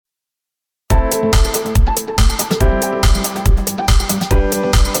Chinese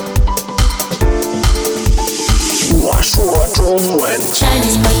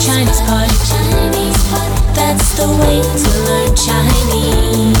pot, Chinese pot, Chinese pot. That's the way to learn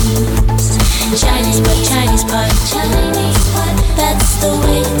Chinese. Chinese pot, Chinese pot, Chinese pot. That's the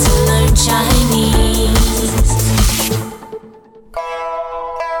way to learn Chinese.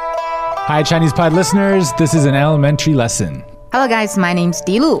 Hi, Chinese Pod listeners. This is an elementary lesson. Hello guys, my name's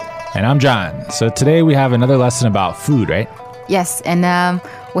Dilu. And I'm John. So today we have another lesson about food, right? Yes, and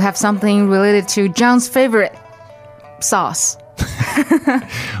we have something related to John's favorite sauce.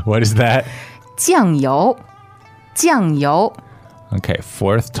 What is that? 酱油. 酱油. Okay,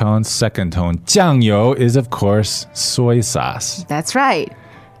 fourth tone, second tone. 酱油 is, of course, soy sauce. That's right.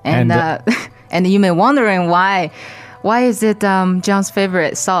 And And, and you may wondering why is it John's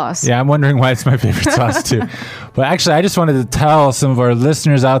favorite sauce? Yeah, I'm wondering why it's my favorite sauce too. But actually, I just wanted to tell some of our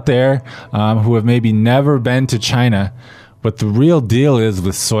listeners out there who have maybe never been to China what the real deal is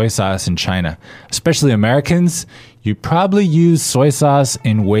with soy sauce in China. Especially Americans, you probably use soy sauce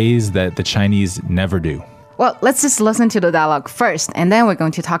in ways that the Chinese never do. Well, let's just listen to the dialogue first, and then we're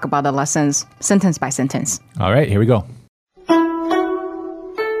going to talk about the lessons sentence by sentence. All right, here we go.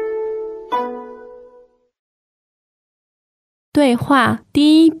 对话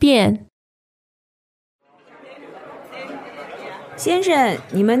第一遍。先生，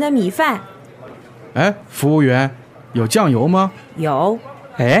你们的米饭哎，服务员，有酱油吗？有。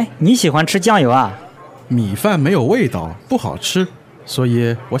哎，你喜欢吃酱油啊？米饭没有味道，不好吃，所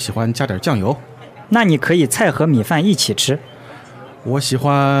以我喜欢加点酱油。那你可以菜和米饭一起吃。我喜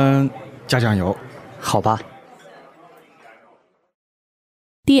欢加酱油。好吧。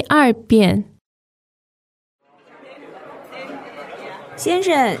第二遍。先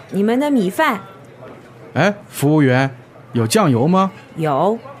生，你们的米饭哎，服务员，有酱油吗？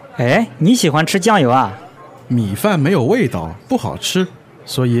有。哎，你喜欢吃酱油啊？米饭没有味道，不好吃，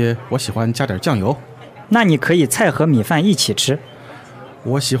所以我喜欢加点酱油。那你可以菜和米饭一起吃。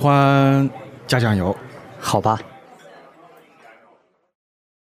我喜欢加酱油。好吧。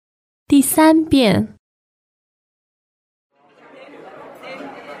第三遍。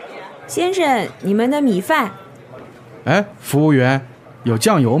先生，你们的米饭哎，服务员，有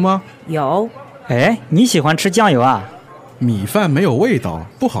酱油吗？有。哎，你喜欢吃酱油啊？米饭没有味道，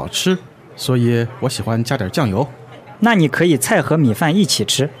不好吃，所以我喜欢加点酱油。那你可以菜和米饭一起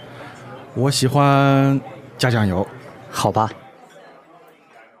吃。我喜欢加酱油。好吧。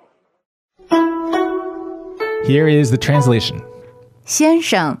Here is the translation. 先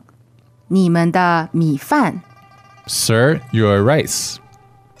生，你们的米饭。 Sir, your rice.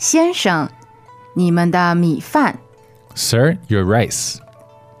 先生，你们的米饭。 Sir, your rice.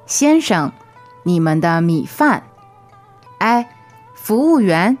 先生，你们的米饭。哎，服务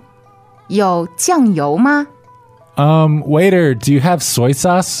员，有酱油吗？ Waiter, do you have soy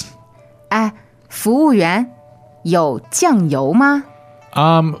sauce? 哎，服务员，有酱油吗？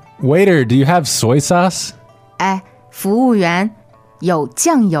 Waiter, do you have soy sauce? 哎，服务员，有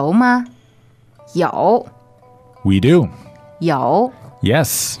酱油吗？有， We do. 有，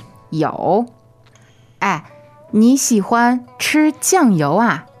 Yes. 有。哎，你喜欢吃酱油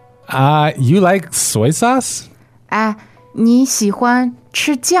啊？ You like soy sauce? 哎，你喜欢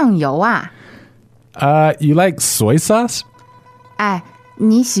吃酱油啊？ You like soy sauce? 哎，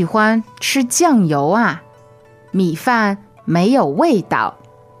你喜欢吃酱油啊？米饭没有味道，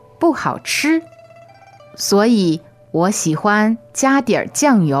不好吃，所以我喜欢加点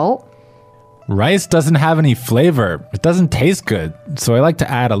酱油。 Rice doesn't have any flavor. It doesn't taste good, so I like to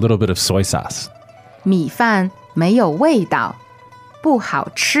add a little bit of soy sauce. 米饭没有味道，不好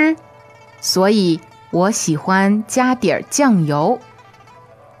吃，所以我喜欢加点酱油。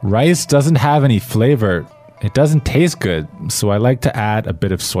 Rice doesn't have any flavor. It doesn't taste good, so I like to add a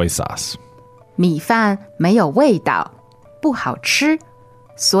bit of soy sauce. 米饭没有味道，不好吃，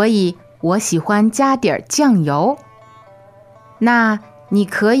所以我喜欢加点酱油。那你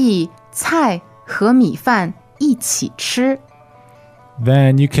可以菜和米饭一起吃。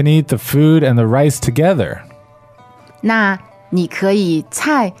 Then you can eat the food and the rice together. 那你可以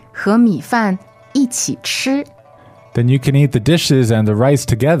菜和米饭一起吃。 Then you can eat the dishes and the rice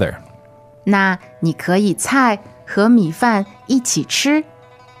together. 那你可以菜和米饭一起吃。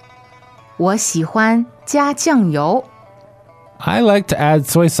我喜欢加酱油。 I like to add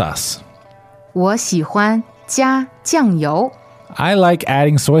soy sauce. 我喜欢加酱油。 I like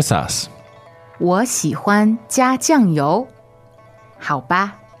adding soy sauce. 我喜欢加酱油。好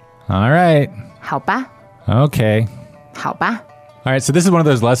吧， All right. 好吧， Okay. 好吧。 All right, so this is one of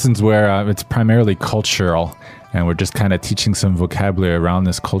those lessons where it's primarily cultural. And we're just kind of teaching some vocabulary around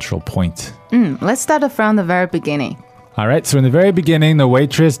this cultural point. Let's start from the very beginning. All right, so in the very beginning, the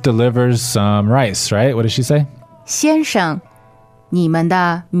waitress delivers some rice, right? What does she say? 先生，你们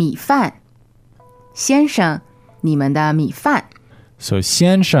的米饭。先生，你们的米饭。 So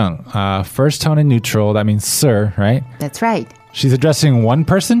先生, first tone in neutral, that means sir, right? That's right. She's addressing one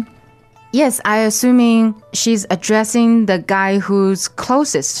person? Yes, I assuming she's addressing the guy who's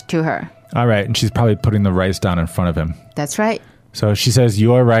closest to her. All right, and she's probably putting the rice down in front of him. That's right. So she says,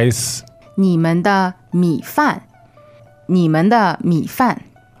 your rice. 你们的米饭。你们的米饭。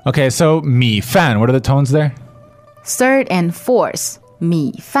 Okay, so 米饭, what are the tones there? Third and fourth.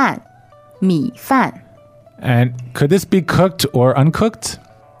 米饭。米饭。 And could this be cooked or uncooked?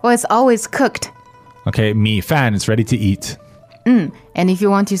 Well, it's always cooked. Okay, 米饭, it's ready to eat. And if you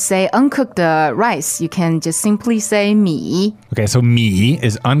want to say uncooked rice, you can just simply say 米. Okay, so 米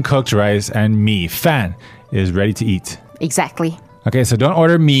is uncooked rice and 米饭 is ready to eat. Exactly. Okay, so don't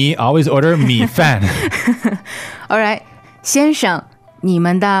order 米, always order 米饭. All right. 先生，你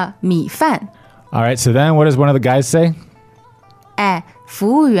们的米饭。 All right, so then what does one of the guys say? 哎，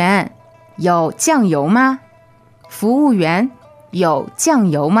服务员，有酱油吗？服务员，有酱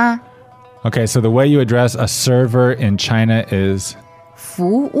油吗？ Okay, so the way you address a server in China is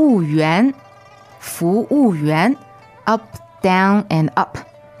服务员，服务员 up, down, and up.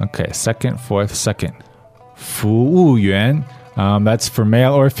 okay, second, fourth, second. 服务员, that's for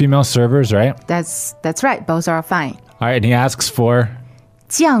male or female servers, right? That's right. Both are fine. All right, and he asks for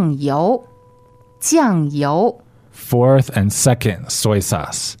酱油，酱油。 fourth and second, soy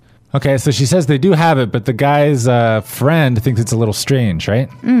sauce. Okay, so she says they do have it, but the guy's friend thinks it's a little strange, right?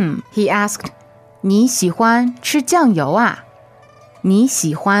 He asked, 你喜欢吃酱油啊？你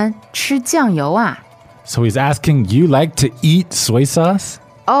喜欢吃酱油啊？ So he's asking, you like to eat soy sauce?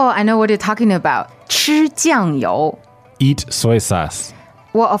 Oh, I know what you're talking about. 吃酱油. Eat soy sauce.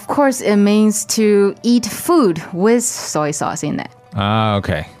 Well, of course, it means to eat food with soy sauce in it. Ah,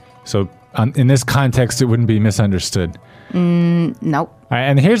 okay. So in this context, it wouldn't be misunderstood. Nope. All right,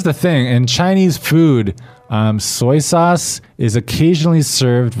 and here's the thing. In Chinese food, soy sauce is occasionally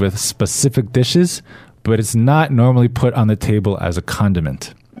served with specific dishes, but it's not normally put on the table as a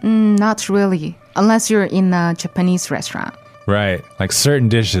condiment. Not really. Unless you're in a Japanese restaurant. Right, like certain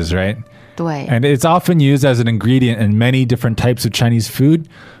dishes, right? 对. And it's often used as an ingredient in many different types of Chinese food,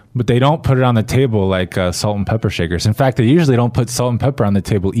 but they don't put it on the table like salt and pepper shakers. In fact, they usually don't put salt and pepper on the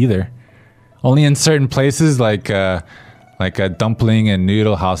table either. Only in certain places like a dumpling and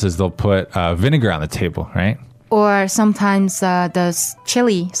noodle houses, they'll put vinegar on the table, right? Or sometimes the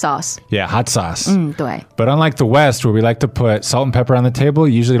chili sauce. Yeah, hot sauce. 对. But unlike the West, where we like to put salt and pepper on the table,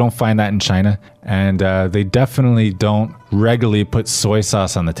 you usually don't find that in China. And they definitely don't regularly put soy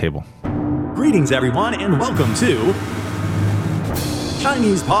sauce on the table. Greetings, everyone, and welcome to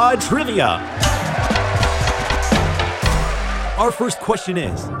Chinese Pod Trivia. Our first question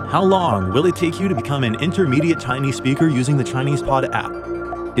is, how long will it take you to become an intermediate Chinese speaker using the Chinese Pod app?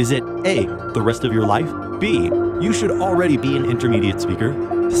 Is it A, the rest of your life? B, you should already be an intermediate speaker?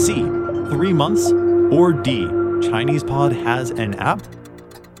 C, 3 months? Or D, Chinese Pod has an app?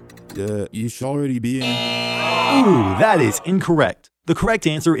 You should already be in. Ooh, that is incorrect. The correct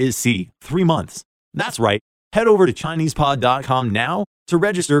answer is C, 3 months. That's right. Head over to ChinesePod.com now to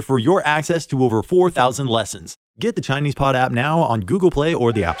register for your access to over 4,000 lessons. Get the Chinese Pod app now on Google Play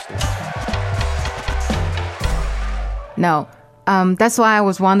or the App Store. No. That's why I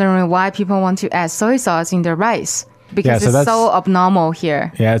was wondering why people want to add soy sauce in their rice. Because it's so abnormal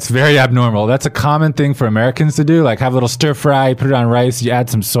here. Yeah, it's very abnormal. That's a common thing for Americans to do. Like have a little stir fry, put it on rice, you add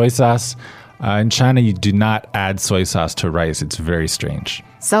some soy sauce. In China, you do not add soy sauce to rice. It's very strange.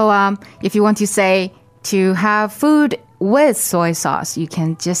 So if you want to say to have food with soy sauce, you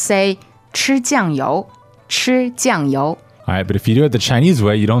can just say 吃酱油,吃酱油. All right, but if you do it the Chinese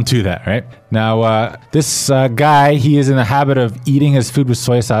way, you don't do that, right? Now, this guy, he is in the habit of eating his food with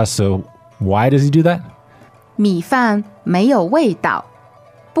soy sauce, so why does he do that? 米饭没有味道,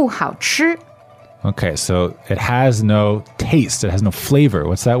不好吃. Okay, so it has no taste, it has no flavor.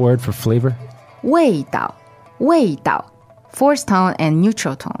 What's that word for flavor? 味道,味道. Fourth tone and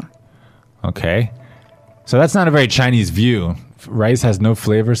neutral tone. Okay. So that's not a very Chinese view. Rice has no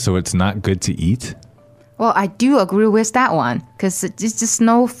flavor, so it's not good to eat. Well, I do agree with that one because there's just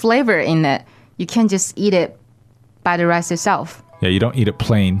no flavor in it. You can't just eat it by the rice itself. Yeah, you don't eat it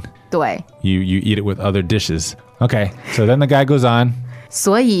plain. 对. You eat it with other dishes. Okay, so then the guy goes on.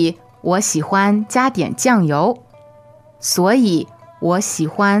 所以我喜欢加点酱油. 所以我喜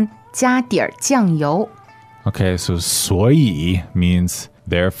欢加点酱油. Okay, so 所以 means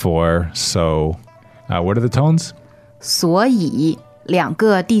therefore, so. What are the tones? 所以2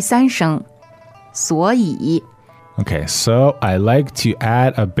个第三声，所以 Okay, so I like to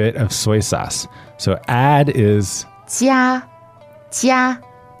add a bit of soy sauce. So add is 加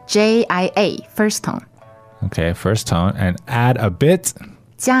J-I-A first tone okay, first tone, and add a bit.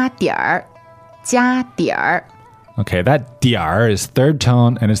 加点儿 Okay, that diar is third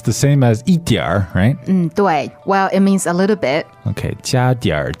tone, and it's the same as 一点儿, right? 对 Well, it means a little bit. Okay, 加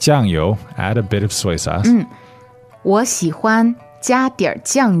点儿酱油, add a bit of soy sauce. 我喜欢加点儿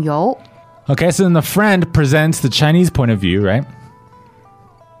酱油。 Okay, so then the friend presents the Chinese point of view, right?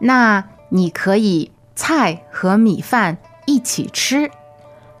 那你可以菜和米饭一起吃。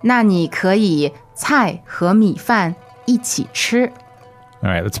那你可以菜和米饭一起吃。 All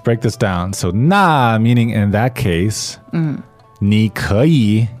right, let's break this down. So 那 meaning in that case, 你可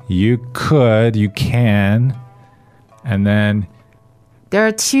以, you could, you can, and then There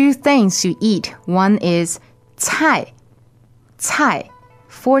are two things you eat. One is 菜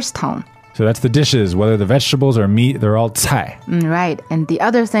fourth tone. so that's the dishes, whether the vegetables or meat, they're all 菜. Right. And the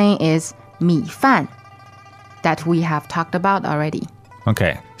other thing is 米饭 that we have talked about already.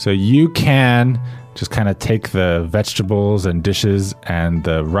 Okay, so you can just kind of take the vegetables and dishes and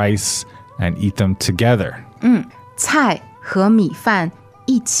the rice and eat them together. 菜和米饭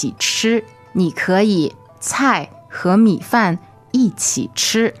一起吃。你可以菜和米饭一起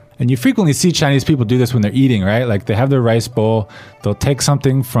吃。 And you frequently see Chinese people do this when they're eating, right? Like they have their rice bowl, they'll take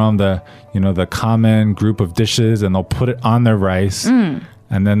something from the, the common group of dishes and they'll put it on their rice and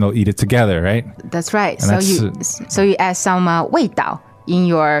then they'll eat it together, right? That's right. And So you add some 味道 in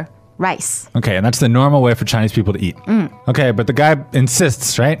your rice. Okay, and that's the normal way for Chinese people to eat. Okay, but the guy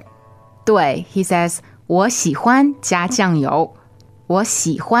insists, right? 对 He says 我喜欢加酱油。我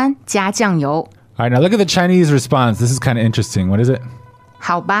喜欢加酱油。 All right, now look at the Chinese response. This is kind of interesting. What is it?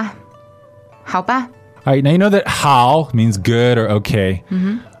 好吧 All right, now you know that 好 means good or okay.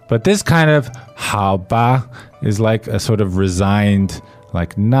 But this kind of 好吧 is like a sort of resigned,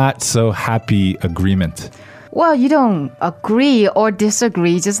 like not so happy agreement. Well, you don't agree or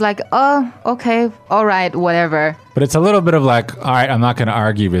disagree. Just like, oh, okay, all right, whatever. But it's a little bit of like, all right, I'm not going to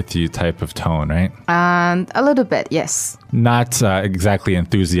argue with you type of tone, right? A little bit, yes. Not exactly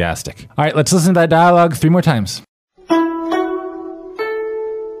enthusiastic. All right, let's listen to that dialogue 3 more times.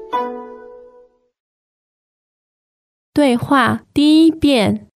 对话第一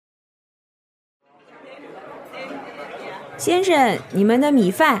遍。先生，你们的米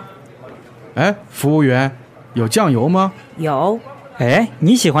饭哎，服务员，有酱油吗？有。哎，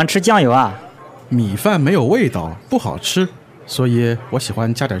你喜欢吃酱油啊？米饭没有味道，不好吃，所以我喜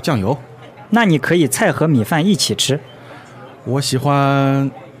欢加点酱油。那你可以菜和米饭一起吃。我喜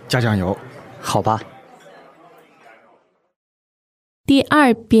欢加酱油。好吧。第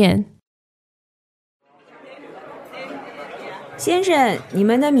二遍。先生，你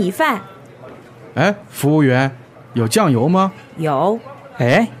们的米饭哎，服务员，有酱油吗？有。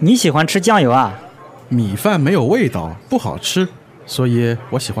哎，你喜欢吃酱油啊？米饭没有味道，不好吃，所以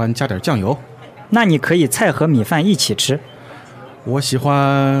我喜欢加点酱油。那你可以菜和米饭一起吃。我喜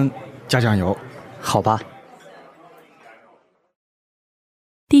欢加酱油。好吧。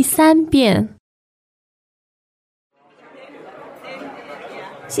第三遍。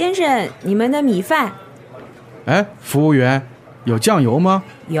先生，你们的米饭哎，服务员，有酱油吗？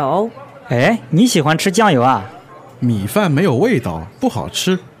有。哎，你喜欢吃酱油啊？米饭没有味道，不好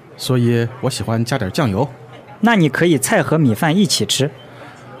吃，所以我喜欢加点酱油。那你可以菜和米饭一起吃。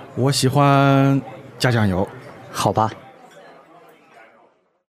我喜欢加酱油。好吧。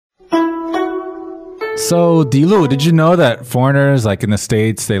So, Dilu, did you know that foreigners, like in the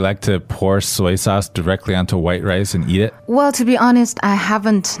States, they like to pour soy sauce directly onto white rice and eat it? Well, to be honest, I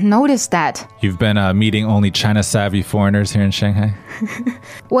haven't noticed that. You've been meeting only China-savvy foreigners here in Shanghai?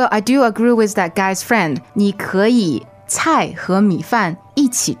 Well, I do agree with that guy's friend. 你可以菜和米饭一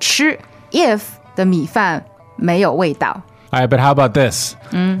起吃 if the 米饭没有味道。 All right, but how about this?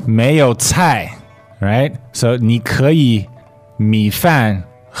 没有菜, right? So, 你可以米饭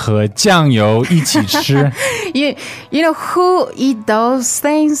和酱油一起吃. You know who eat those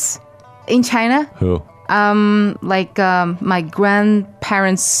things in China? Who? Like my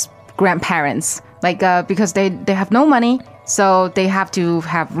grandparents' grandparents. Like because they have no money, so they have to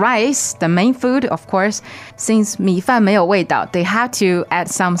have rice, the main food, of course. Since 米饭没有味道, they have to add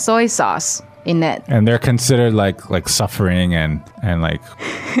some soy sauce in it. And they're considered like suffering and like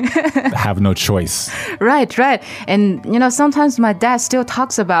have no choice. Right. And, sometimes my dad still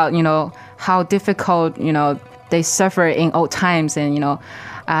talks about, how difficult, they suffer in old times and,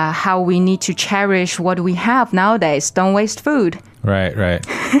 how we need to cherish what we have nowadays. Don't waste food. Right.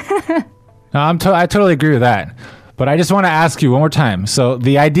 No, I totally agree with that. But I just want to ask you one more time. So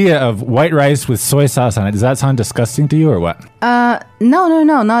the idea of white rice with soy sauce on it, does that sound disgusting to you or what? No,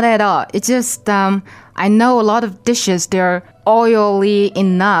 not at all. It's just I know a lot of dishes, they're oily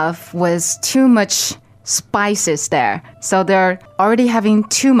enough with too much spices there. So they're already having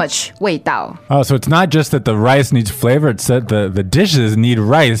too much 味道. Oh, so it's not just that the rice needs flavor, it's that the dishes need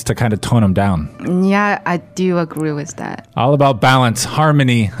rice to kind of tone them down. Yeah, I do agree with that. All about balance,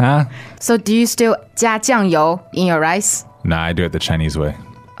 harmony, huh? So do you still 加酱油 in your rice? Nah, I do it the Chinese way.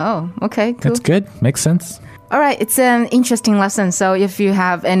 Oh, okay, cool. It's good. Makes sense. All right, it's an interesting lesson. So if you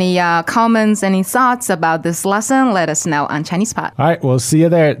have any comments, any thoughts about this lesson, let us know on ChinesePod. All right, we'll see you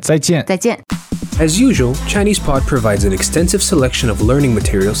there. 再见. 再见. As usual, ChinesePod provides an extensive selection of learning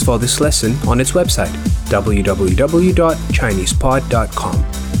materials for this lesson on its website, www.chinesepod.com.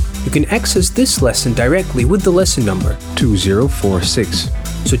 You can access this lesson directly with the lesson number 2046.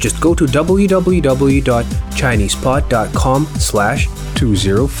 So just go to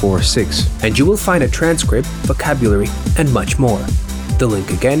www.chinesepod.com/2046 and you will find a transcript, vocabulary, and much more. The link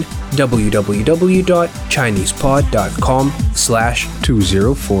again,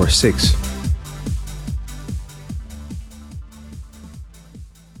 www.chinesepod.com/2046.